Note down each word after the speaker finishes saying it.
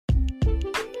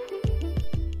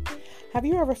Have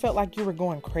you ever felt like you were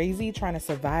going crazy trying to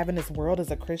survive in this world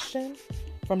as a Christian?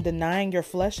 From denying your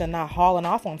flesh and not hauling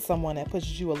off on someone that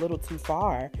pushes you a little too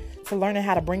far, to learning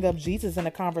how to bring up Jesus in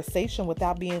a conversation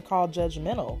without being called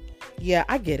judgmental. Yeah,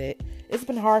 I get it. It's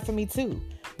been hard for me too.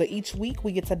 But each week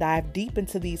we get to dive deep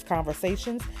into these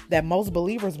conversations that most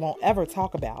believers won't ever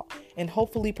talk about, and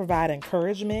hopefully provide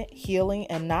encouragement, healing,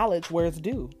 and knowledge where it's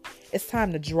due. It's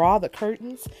time to draw the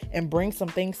curtains and bring some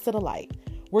things to the light.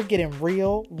 We're getting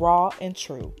real, raw, and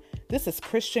true. This is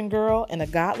Christian Girl in a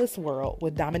Godless World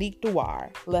with Dominique.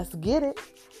 Let's get it.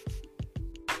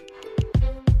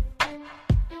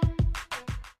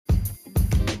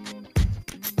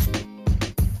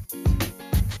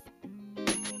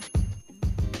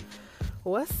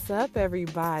 What's up,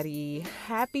 everybody?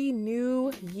 Happy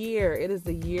New Year. It is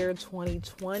the year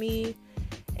 2020,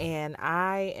 and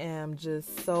I am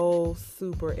just so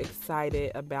super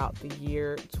excited about the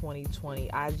year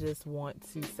 2020. I just want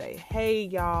to say, hey,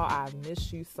 y'all, I've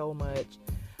missed you so much.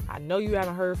 I know you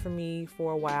haven't heard from me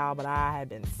for a while, but I had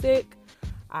been sick.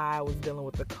 I was dealing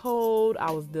with the cold. I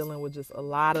was dealing with just a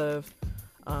lot of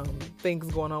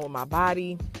things going on with my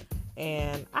body,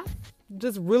 and I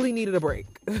just really needed a break.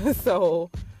 So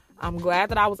I'm glad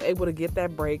that I was able to get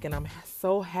that break, and I'm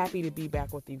so happy to be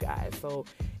back with you guys. So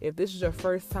if this is your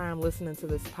first time listening to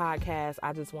this podcast,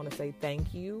 I just want to say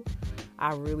thank you.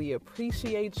 I really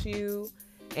appreciate you,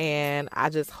 and I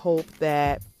just hope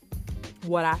that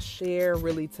what I share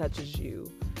really touches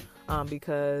you,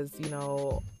 because, you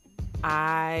know,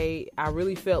 I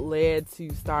really felt led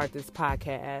to start this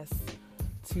podcast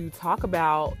to talk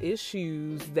about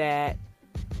issues that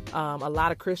a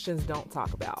lot of Christians don't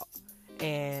talk about,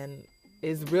 and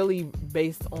is really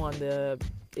based on the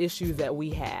issues that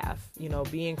we have, you know,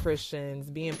 being Christians,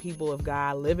 being people of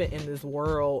God, living in this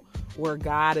world where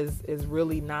God is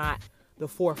really not the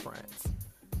forefront,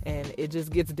 and it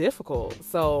just gets difficult.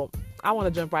 So I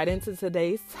want to jump right into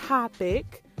today's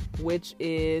topic, which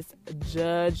is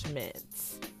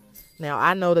judgment. Now,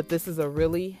 I know that this is a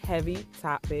really heavy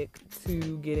topic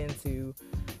to get into,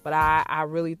 but I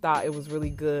really thought it was really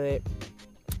good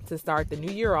to start the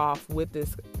new year off with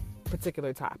this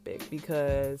particular topic,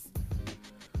 because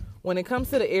when it comes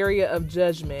to the area of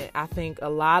judgment, I think a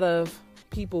lot of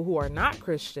people who are not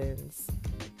Christians,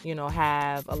 you know,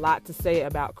 have a lot to say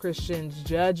about Christians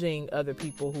judging other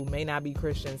people who may not be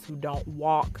Christians, who don't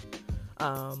walk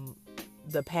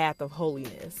the path of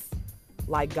holiness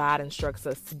like God instructs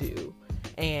us to do.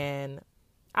 And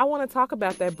I want to talk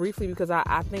about that briefly, because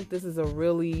I think this is a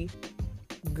really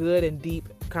good and deep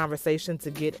conversation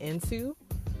to get into,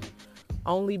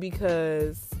 only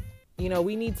because, you know,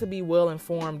 we need to be well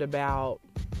informed about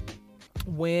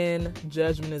when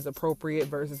judgment is appropriate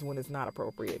versus when it's not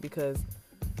appropriate, because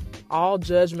all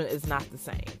judgment is not the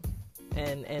same.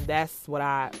 And that's what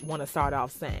I want to start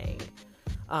off saying.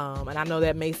 And I know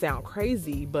that may sound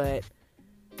crazy, but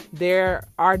there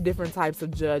are different types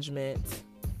of judgment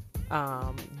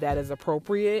that is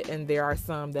appropriate, and there are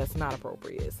some that's not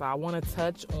appropriate. So I want to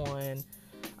touch on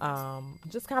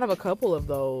just kind of a couple of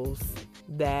those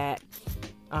that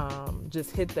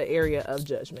just hit the area of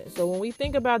judgment. So when we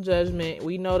think about judgment,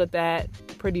 we know that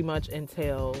pretty much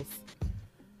entails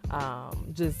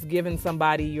just giving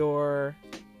somebody your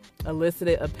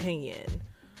elicited opinion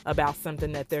about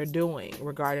something that they're doing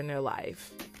regarding their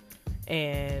life.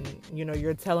 And, you know,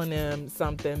 you're telling them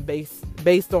something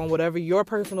based on whatever your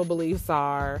personal beliefs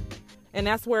are. And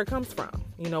that's where it comes from.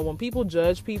 You know, when people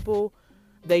judge people,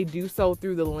 they do so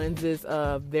through the lenses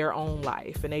of their own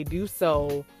life. And they do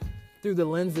so through the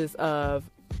lenses of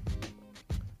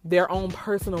their own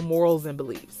personal morals and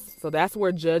beliefs. So that's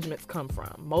where judgments come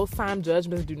from. Most time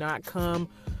judgments do not come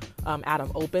out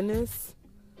of openness.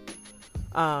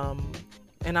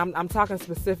 And I'm talking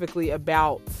specifically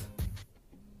about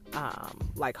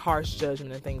like harsh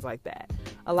judgment and things like that.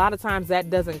 A lot of times that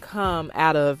doesn't come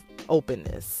out of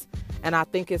openness. And I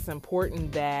think it's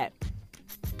important that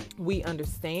we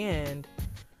understand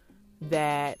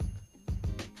that,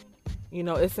 you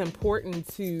know, it's important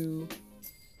to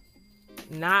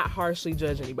not harshly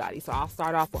judge anybody. So I'll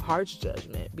start off with harsh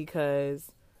judgment,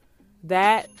 because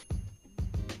that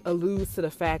alludes to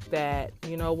the fact that,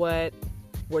 you know what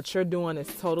you're doing is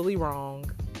totally wrong,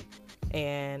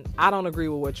 and I don't agree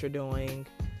with what you're doing.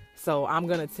 So I'm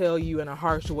going to tell you in a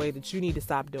harsh way that you need to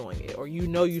stop doing it, or you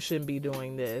know you shouldn't be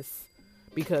doing this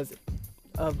because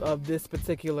of this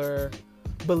particular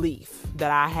belief that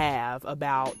I have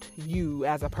about you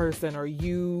as a person, or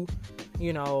you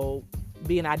know,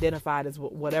 being identified as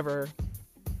whatever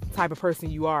type of person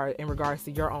you are in regards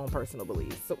to your own personal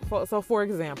beliefs. So for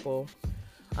example,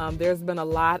 there's been a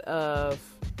lot of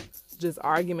just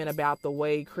argument about the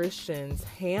way Christians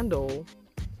handle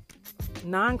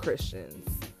non-Christians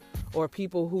or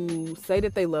people who say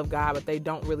that they love God, but they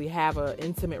don't really have an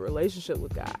intimate relationship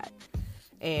with God.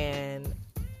 And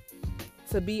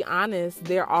to be honest,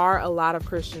 there are a lot of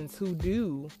Christians who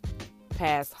do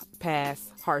pass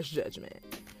harsh judgment,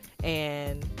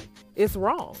 and it's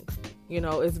wrong.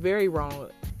 It's very wrong.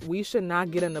 We should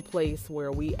not get in a place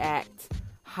where we act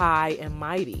high and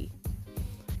mighty,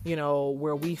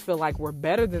 where we feel like we're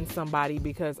better than somebody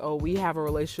because, we have a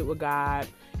relationship with God.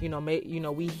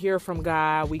 We hear from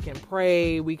God, we can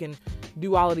pray, we can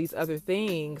do all of these other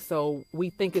things. So we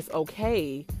think it's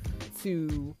okay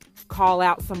to call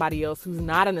out somebody else who's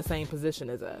not in the same position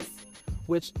as us,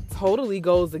 which totally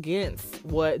goes against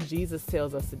what Jesus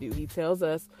tells us to do. He tells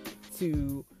us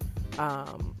to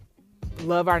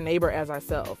love our neighbor as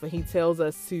ourselves. And he tells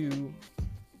us to,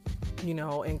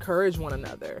 encourage one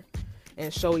another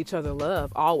and show each other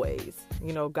love always.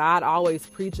 God always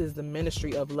preaches the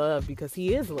ministry of love because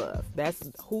he is love. That's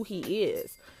who he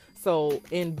is. So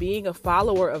in being a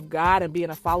follower of God and being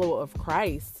a follower of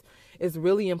Christ, it's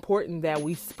really important that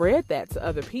we spread that to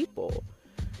other people.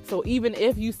 So even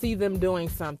if you see them doing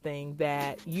something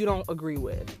that you don't agree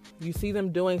with, you see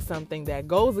them doing something that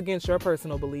goes against your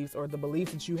personal beliefs or the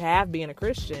beliefs that you have being a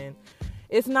Christian,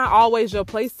 it's not always your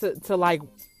place to like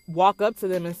walk up to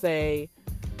them and say,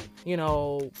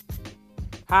 ha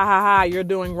ha ha, you're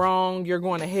doing wrong, you're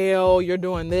going to hell, you're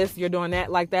doing this, you're doing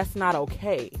that. Like, that's not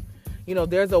okay.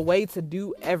 There's a way to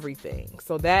do everything.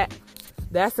 So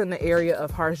that's in the area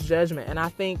of harsh judgment. And I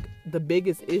think the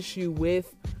biggest issue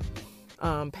with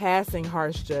passing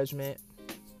harsh judgment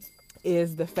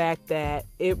is the fact that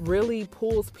it really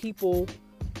pulls people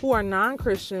who are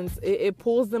non-Christians, it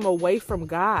pulls them away from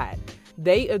God.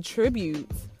 They attribute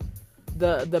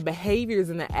the behaviors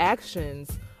and the actions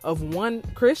of one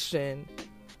Christian,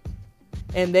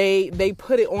 and they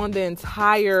put it on the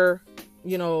entire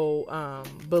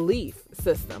belief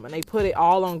system, and they put it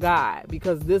all on God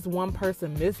because this one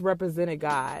person misrepresented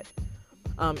God.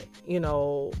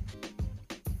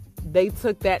 They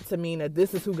took that to mean that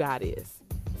this is who God is.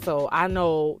 So I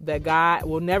know that God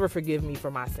will never forgive me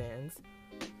for my sins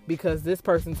because this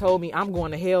person told me I'm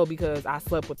going to hell because I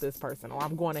slept with this person, or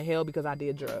I'm going to hell because I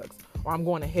did drugs, or I'm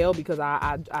going to hell because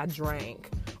I drank,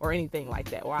 or anything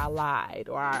like that, or I lied,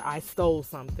 or I stole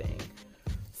something.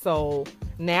 So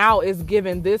now it's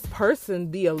giving this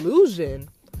person the illusion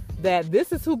that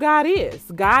this is who God is.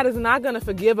 God is not going to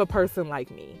forgive a person like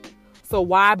me. So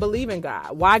why believe in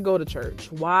God? Why go to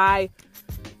church? Why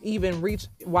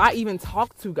even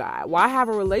talk to God? Why have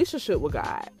a relationship with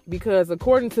God? Because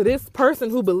according to this person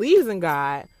who believes in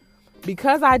God,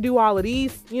 because I do all of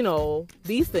these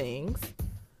things,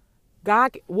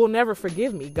 God will never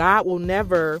forgive me. God will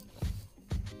never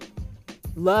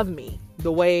love me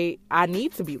the way I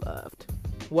need to be loved.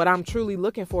 What I'm truly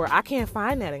looking for, I can't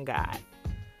find that in God.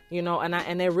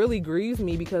 And it really grieves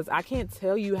me because I can't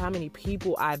tell you how many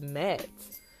people I've met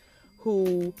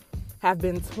who have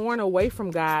been torn away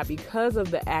from God because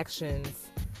of the actions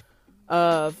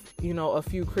of, a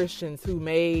few Christians who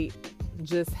may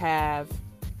just have,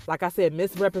 like I said,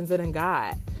 misrepresenting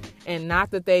God. And not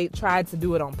that they tried to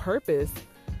do it on purpose,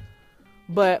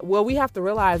 but what we have to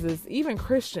realize is even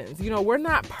Christians, we're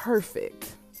not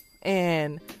perfect.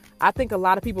 And I think a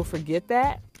lot of people forget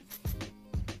that.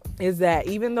 Is that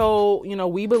even though,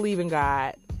 we believe in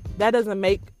God, that doesn't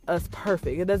make us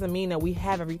perfect. It doesn't mean that we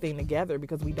have everything together,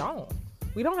 because we don't.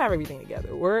 We don't have everything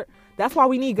together. That's why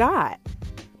we need God,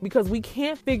 because we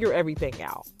can't figure everything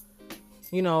out.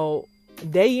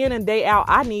 Day in and day out,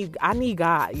 I need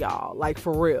God, y'all, like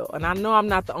for real. And I know I'm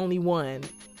not the only one,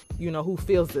 who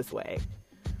feels this way.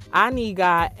 I need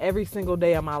God every single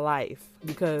day of my life,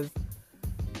 because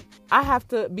I have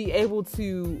to be able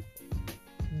to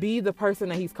be the person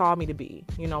that he's called me to be.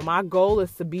 My goal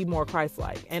is to be more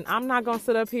Christ-like. And I'm not going to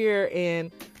sit up here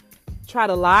and try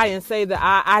to lie and say that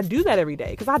I do that every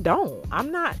day, because I don't.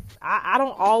 I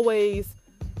don't always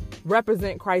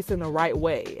represent Christ in the right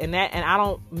way. And I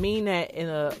don't mean that in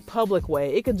a public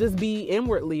way. It could just be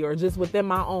inwardly or just within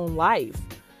my own life.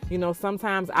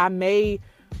 Sometimes I may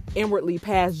inwardly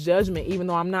pass judgment, even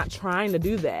though I'm not trying to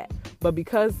do that. But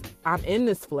because I'm in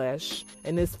this flesh,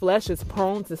 and this flesh is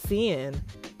prone to sin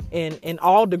in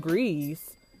all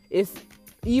degrees, it's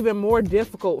even more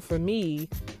difficult for me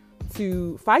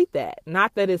to fight that.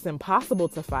 Not that it's impossible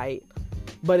to fight,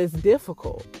 but it's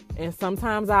difficult. And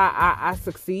sometimes I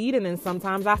succeed, and then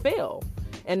sometimes I fail.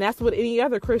 And that's what any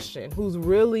other Christian who's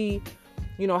really,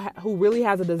 who really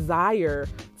has a desire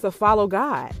to follow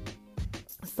God.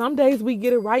 some days we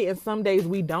get it right and some days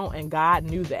we don't. And God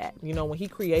knew that. You know, when he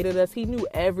created us, he knew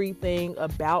everything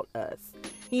about us.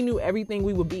 He knew everything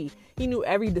we would be. He knew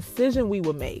every decision we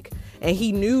would make. And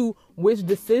he knew which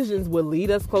decisions would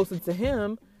lead us closer to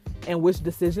him and which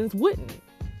decisions wouldn't.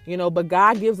 You know, but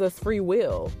God gives us free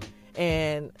will.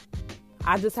 And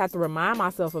I just have to remind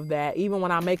myself of that even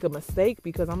when I make a mistake,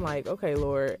 because I'm like, okay,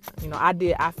 Lord, you know, I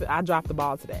dropped the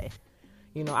ball today.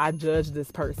 You know, I judged this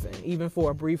person even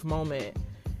for a brief moment.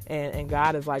 And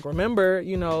God is like, remember,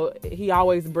 you know, he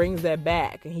always brings that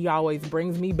back, and he always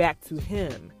brings me back to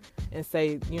him and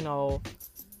say, you know,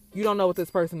 you don't know what this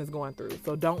person is going through,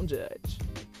 so don't judge,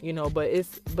 you know. But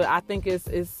I think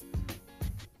it's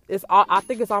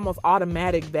almost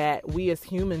automatic that we as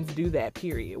humans do that,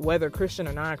 period, whether Christian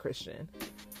or non-Christian.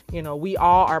 You know, we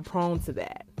all are prone to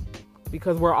that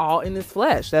because we're all in this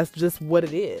flesh. That's just what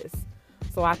it is.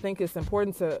 So I think it's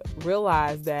important to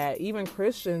realize that even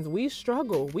Christians, we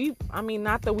struggle.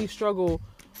 Not that we struggle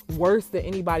worse than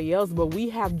anybody else, but we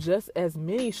have just as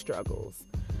many struggles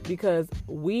because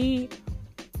we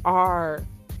are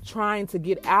trying to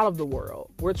get out of the world.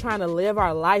 We're trying to live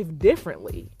our life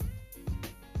differently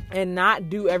and not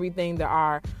do everything that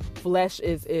our flesh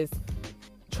is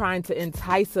trying to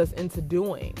entice us into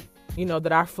doing, you know,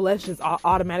 that our flesh is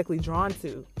automatically drawn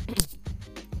to.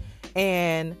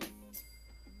 And,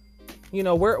 you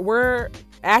know, we're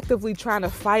actively trying to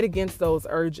fight against those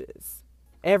urges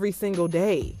every single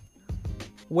day.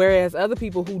 Whereas other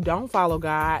people who don't follow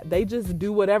God, they just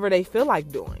do whatever they feel like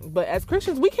doing. But as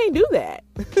Christians, we can't do that.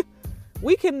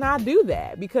 We cannot do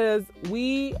that because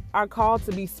we are called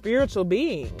to be spiritual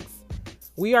beings.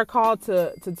 We are called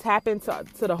to tap into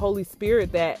the Holy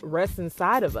Spirit that rests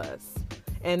inside of us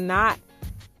and not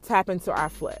tap into our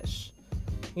flesh.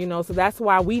 You know, so that's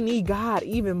why we need God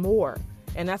even more.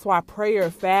 And that's why prayer,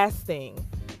 fasting,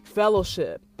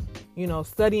 fellowship, you know,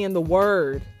 studying the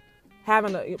word,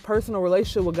 having a personal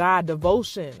relationship with God,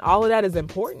 devotion, all of that is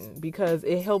important because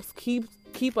it helps keep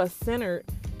us centered,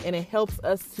 and it helps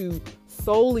us to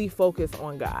solely focus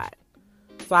on God.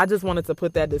 So I just wanted to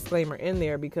put that disclaimer in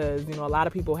there because, you know, a lot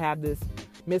of people have this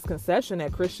misconception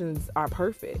that Christians are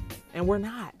perfect, and we're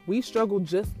not. We struggle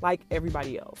just like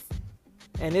everybody else.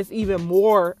 And it's even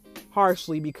more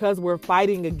harshly because we're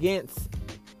fighting against,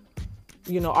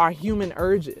 you know, our human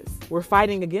urges. We're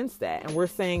fighting against that, and we're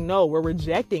saying no, we're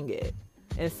rejecting it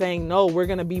and saying no,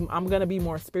 I'm going to be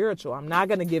more spiritual. I'm not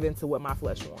going to give into what my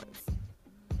flesh wants.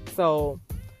 So,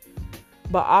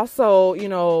 but also, you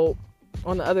know,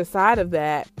 on the other side of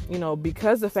that, you know,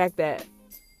 because the fact that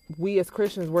we as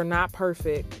Christians, we're not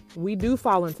perfect, we do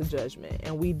fall into judgment,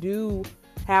 and we do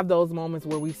have those moments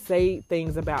where we say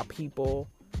things about people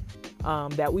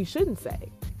that we shouldn't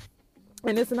say.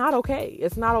 And it's not okay.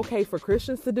 It's not okay for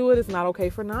Christians to do it. It's not okay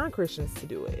for non-Christians to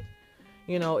do it.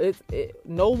 You know,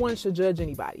 no one should judge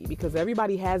anybody because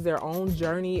everybody has their own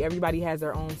journey. Everybody has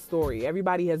their own story.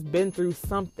 Everybody has been through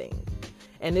something.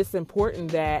 And it's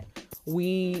important that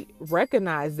we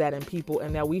recognize that in people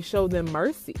and that we show them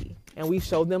mercy and we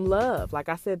show them love. Like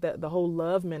I said, the whole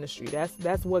love ministry,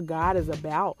 that's what God is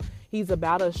about. He's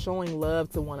about us showing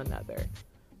love to one another.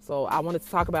 So I wanted to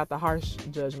talk about the harsh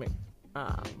judgment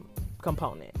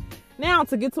component. Now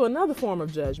to get to another form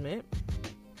of judgment,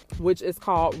 which is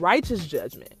called righteous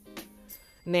judgment.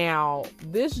 Now,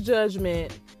 this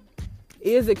judgment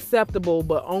is acceptable,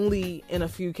 but only in a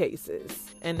few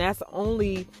cases. And that's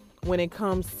only when it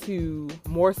comes to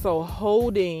more so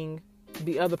holding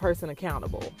the other person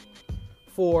accountable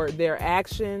for their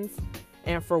actions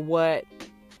and for what,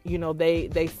 you know,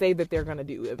 they say that they're going to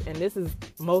do. And this is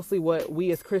mostly what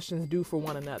we as Christians do for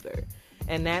one another.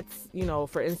 And that's, you know,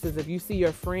 for instance, if you see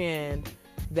your friend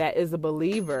that is a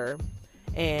believer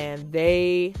and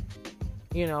they,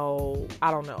 you know,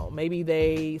 I don't know, maybe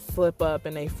they slip up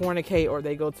and they fornicate, or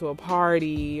they go to a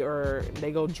party, or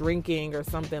they go drinking or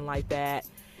something like that,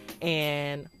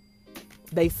 and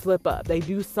they slip up. They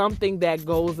do something that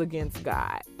goes against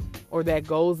God, or that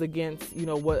goes against, you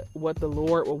know, what the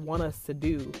Lord would want us to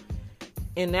do.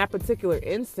 In that particular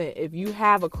instant, if you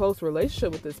have a close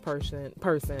relationship with this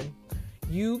person,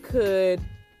 you could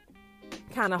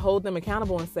kind of hold them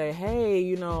accountable and say, hey,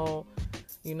 you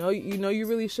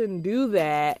really shouldn't do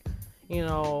that. You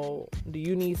know, do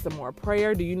you need some more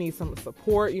prayer? Do you need some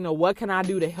support? You know, what can I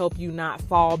do to help you not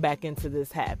fall back into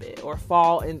this habit or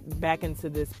back into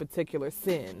this particular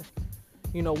sin?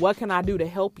 You know, what can I do to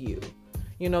help you?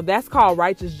 You know, that's called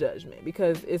righteous judgment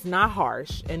because it's not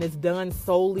harsh and it's done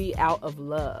solely out of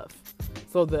love.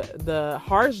 So the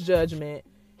harsh judgment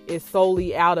is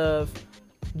solely out of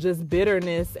just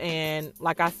bitterness and,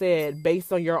 like I said,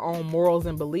 based on your own morals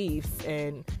and beliefs,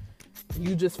 and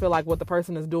you just feel like what the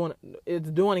person is doing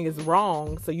is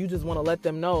wrong. So you just want to let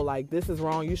them know, like, this is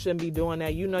wrong. You shouldn't be doing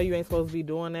that. You know, you ain't supposed to be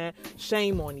doing that.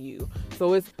 Shame on you.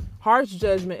 So it's harsh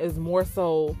judgment is more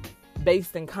so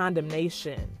based in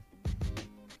condemnation,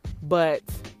 but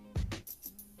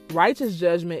righteous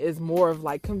judgment is more of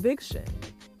like conviction,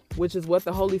 which is what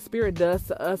the Holy Spirit does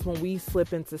to us when we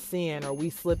slip into sin or we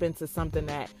slip into something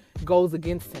that goes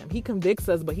against him. He convicts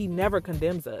us, but he never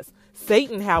condemns us.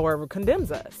 Satan, however,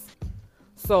 condemns us.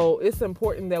 So it's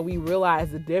important that we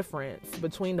realize the difference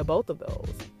between the both of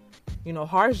those. You know,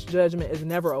 harsh judgment is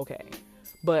never okay,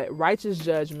 but righteous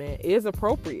judgment is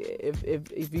appropriate.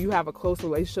 If you have a close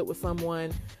relationship with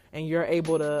someone and you're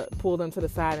able to pull them to the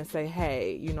side and say,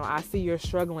 hey, you know, I see you're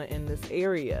struggling in this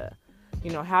area.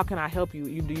 You know, how can I help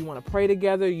you? Do you want to pray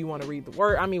together? You want to read the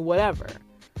word? I mean, whatever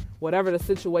the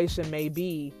situation may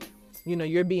be, you know,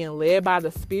 you're being led by the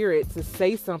Spirit to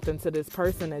say something to this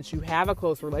person that you have a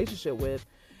close relationship with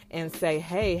and say,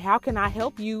 hey, how can I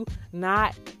help you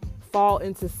not fall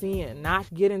into sin, not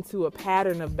get into a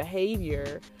pattern of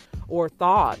behavior or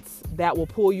thoughts that will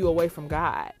pull you away from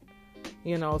God?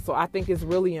 You know, so I think it's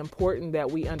really important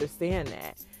that we understand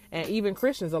that. And even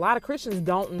Christians, a lot of Christians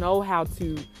don't know how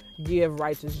to give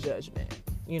righteous judgment.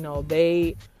 You know,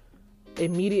 they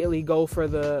immediately go for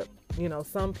the, you know,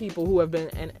 some people who have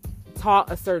been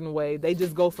taught a certain way, they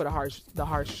just go for the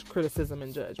harsh criticism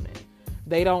and judgment.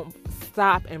 They don't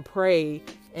stop and pray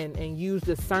and use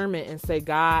discernment and say,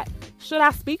 God, should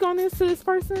I speak on this to this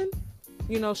person?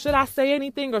 You know, should I say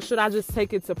anything or should I just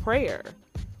take it to prayer?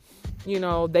 You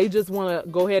know, they just want to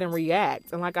go ahead and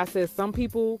react. And like I said, some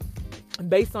people,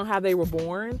 based on how they were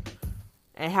born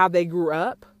and how they grew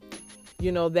up,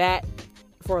 you know, that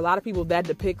for a lot of people, that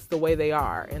depicts the way they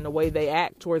are and the way they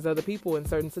act towards other people in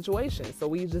certain situations. So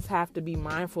we just have to be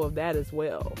mindful of that as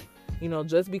well. You know,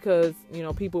 just because, you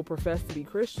know, people profess to be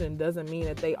Christian doesn't mean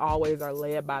that they always are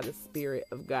led by the Spirit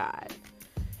of God.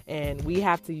 And we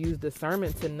have to use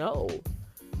discernment to know,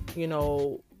 you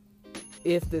know,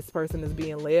 if this person is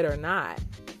being led or not.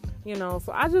 You know,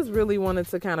 so I just really wanted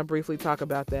to kind of briefly talk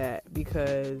about that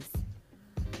because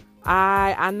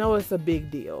I know it's a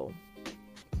big deal.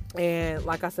 And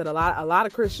like I said, a lot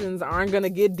of Christians aren't going to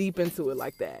get deep into it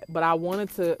like that. But I wanted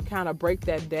to kind of break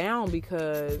that down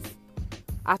because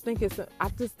I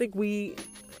just think we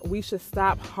should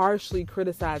stop harshly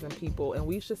criticizing people, and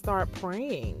we should start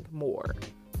praying more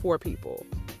for people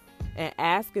and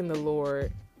asking the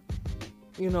Lord,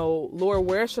 you know, Lord,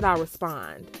 where should I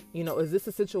respond? You know, is this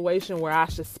a situation where I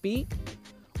should speak,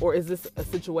 or is this a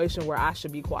situation where I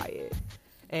should be quiet?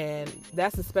 And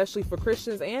that's especially for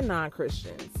Christians and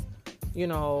non-Christians. You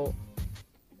know,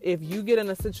 if you get in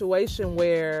a situation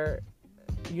where,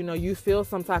 you know, you feel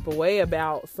some type of way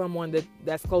about someone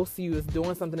that's close to you is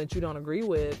doing something that you don't agree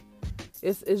with,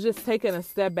 it's just taking a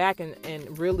step back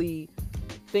and really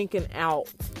thinking out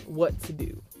what to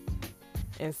do.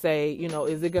 And say, you know,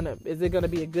 is it gonna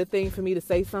be a good thing for me to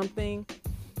say something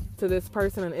to this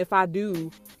person? And if I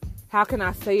do, how can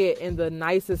I say it in the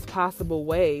nicest possible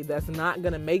way that's not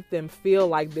gonna make them feel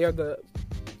like they're the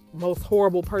most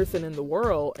horrible person in the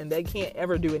world and they can't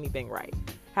ever do anything right?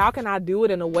 How can I do it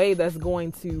in a way that's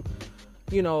going to,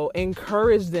 you know,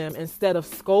 encourage them instead of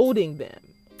scolding them?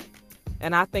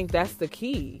 And I think that's the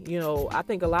key. You know, I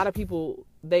think a lot of people,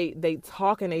 they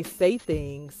talk and they say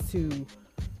things to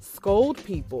scold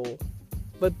people,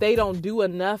 but they don't do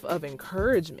enough of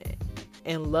encouragement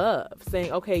and love,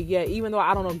 saying, okay, yeah, even though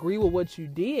I don't agree with what you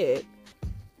did,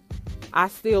 I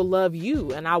still love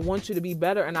you and I want you to be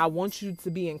better, and I want you to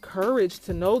be encouraged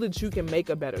to know that you can make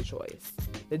a better choice,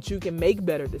 that you can make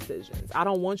better decisions. I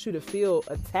don't want you to feel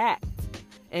attacked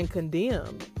and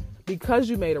condemned because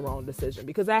you made a wrong decision,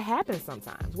 because that happens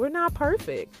sometimes. We're not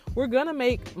perfect. We're gonna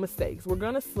make mistakes. We're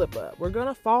gonna slip up. We're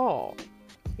gonna fall.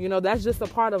 You know, that's just a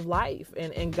part of life,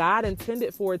 and God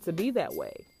intended for it to be that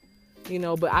way. You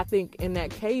know, but I think in that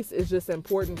case, it's just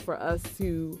important for us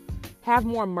to have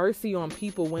more mercy on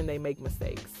people when they make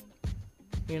mistakes.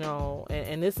 You know,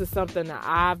 and this is something that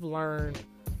I've learned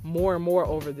more and more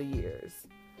over the years.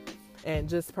 And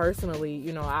just personally,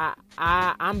 you know,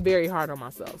 I'm very hard on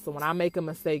myself. So when I make a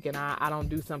mistake and I don't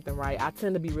do something right, I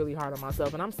tend to be really hard on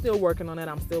myself. And I'm still working on it.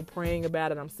 I'm still praying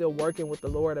about it. I'm still working with the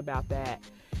Lord about that.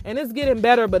 And it's getting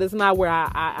better, but it's not where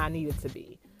I need it to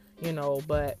be, you know.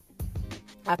 But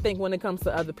I think when it comes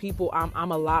to other people,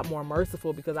 I'm a lot more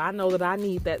merciful, because I know that I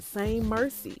need that same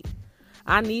mercy.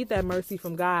 I need that mercy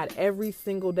from God every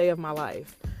single day of my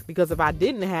life, because if I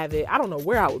didn't have it, I don't know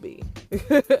where I would be.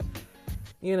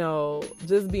 You know,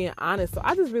 just being honest. So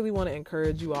I just really want to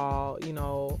encourage you all, you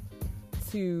know,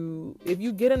 to, if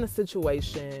you get in a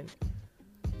situation,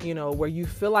 where you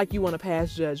feel like you want to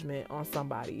pass judgment on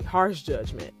somebody, harsh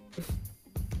judgment,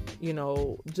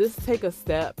 just take a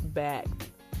step back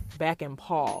and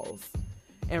pause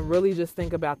and really just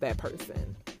think about that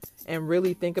person and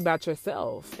really think about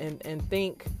yourself and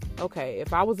think, okay,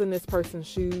 if I was in this person's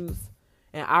shoes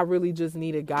and I really just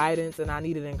needed guidance and I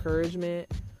needed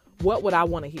encouragement, what would I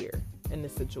want to hear in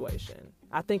this situation?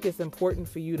 I think it's important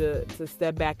for you to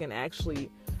step back and actually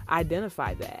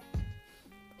identify that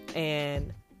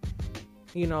and,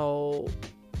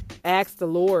 ask the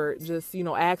Lord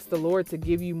to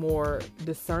give you more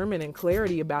discernment and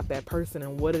clarity about that person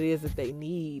and what it is that they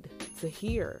need to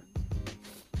hear.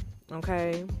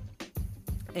 Okay.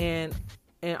 And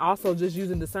also just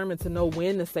using discernment to know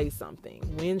when to say something.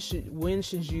 When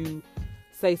should you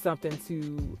say something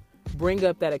to bring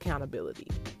up that accountability,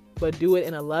 but do it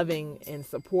in a loving and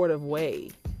supportive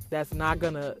way that's not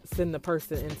going to send the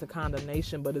person into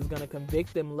condemnation, but is going to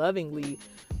convict them lovingly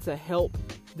to help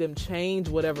them change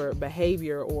whatever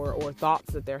behavior or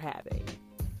thoughts that they're having.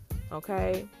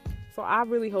 Okay? So I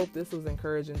really hope this was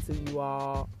encouraging to you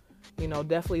all.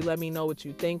 Definitely let me know what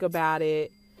you think about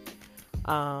it.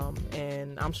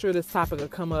 And I'm sure this topic will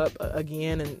come up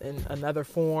again in another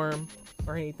form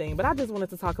or anything, but I just wanted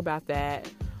to talk about that.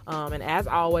 And as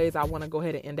always, I want to go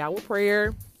ahead and end out with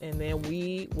prayer, and then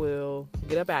we will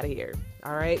get up out of here.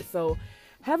 All right. So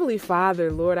Heavenly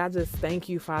Father, Lord, I just thank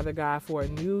you, Father God, for a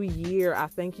new year. I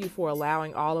thank you for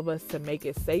allowing all of us to make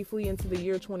it safely into the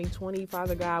year 2020,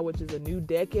 Father God, which is a new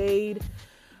decade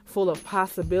full of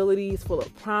possibilities, full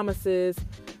of promises,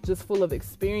 just full of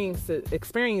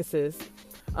experiences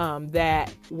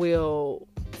that will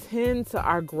tend to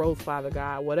our growth, Father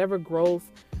God. Whatever growth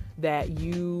that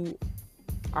you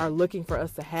are looking for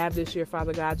us to have this year,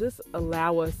 Father God, just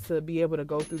allow us to be able to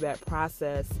go through that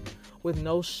process with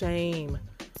no shame,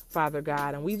 Father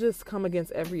God. And we just come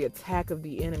against every attack of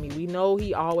the enemy. We know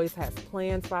he always has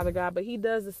plans, Father God, but he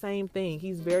does the same thing.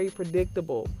 He's very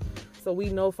predictable. So we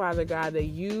know, Father God, that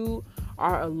you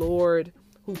are a Lord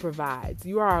who provides.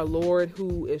 You are a Lord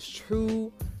who is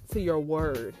true to your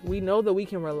word. We know that we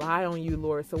can rely on you,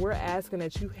 Lord. So we're asking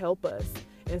that you help us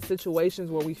in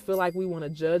situations where we feel like we want to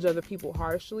judge other people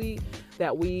harshly,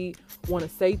 that we want to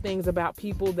say things about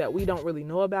people that we don't really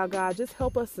know about, God. Just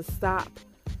help us to stop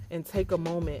and take a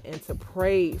moment and to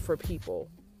pray for people,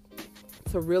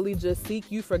 to really just seek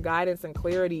you for guidance and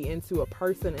clarity into a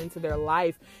person, into their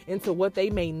life, into what they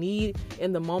may need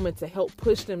in the moment to help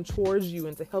push them towards you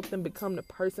and to help them become the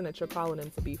person that you're calling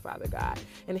them to be, Father God.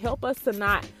 And help us to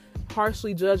not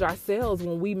harshly judge ourselves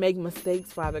when we make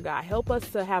mistakes, Father God. Help us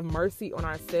to have mercy on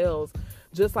ourselves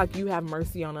just like you have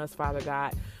mercy on us, Father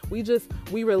God.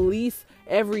 We release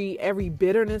every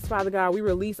bitterness, Father God. We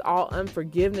release all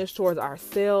unforgiveness towards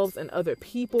ourselves and other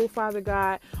people, Father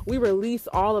God. We release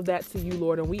all of that to you,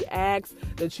 Lord, and we ask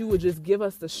that you would just give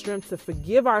us the strength to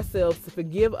forgive ourselves, to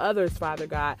forgive others, Father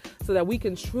God, so that we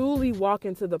can truly walk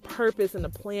into the purpose and the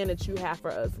plan that you have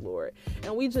for us, Lord.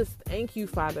 And we just thank you,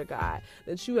 Father God,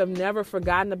 that you have never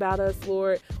forgotten about us,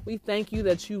 Lord. We thank you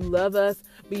that you love us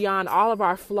beyond all of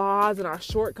our flaws and our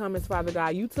shortcomings, Father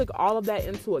God. You took all of that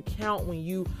into account when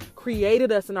you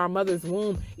created us in our mother's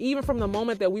womb, even from the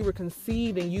moment that we were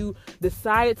conceived, and you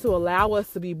decided to allow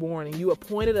us to be born, and you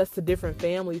appointed us to different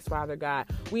families, Father God.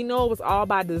 We know it was all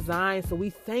by design, so we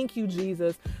thank you,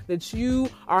 Jesus, that you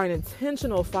are an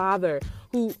intentional Father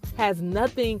who has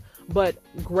nothing but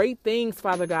great things,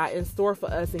 Father God, in store for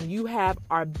us, and you have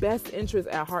our best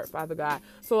interests at heart, Father God.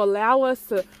 So allow us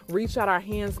to reach out our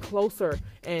hands closer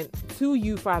and to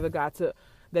you, Father God,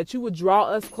 that you would draw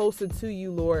us closer to you,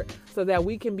 Lord, so that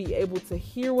we can be able to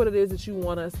hear what it is that you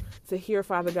want us to hear,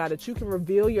 Father God, that you can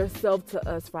reveal yourself to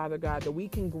us, Father God, that we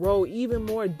can grow even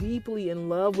more deeply in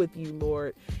love with you,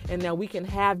 Lord, and that we can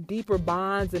have deeper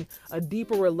bonds and a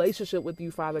deeper relationship with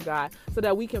you, Father God, so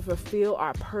that we can fulfill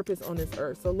our purpose on this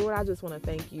earth. So, Lord, I just want to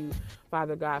thank you,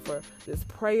 Father God, for this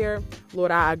prayer.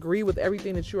 Lord, I agree with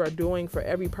everything that you are doing for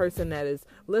every person that is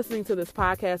listening to this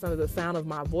podcast under the sound of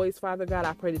my voice, Father God.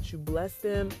 I pray that you bless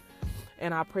them,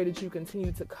 and I pray that you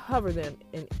continue to cover them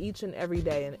in each and every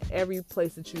day in every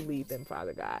place that you lead them,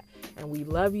 Father God. And we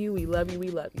love you, we love you, we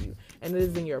love you. And it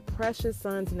is in your precious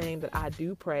Son's name that I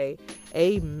do pray.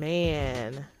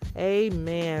 Amen.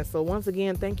 Amen. So once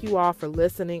again, thank you all for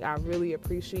listening. I really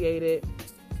appreciate it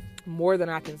more than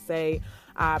I can say.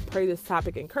 I pray this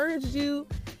topic encouraged you,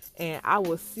 and I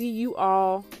will see you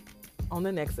all on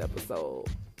the next episode.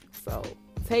 So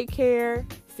take care.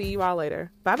 See you all later.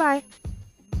 Bye-bye.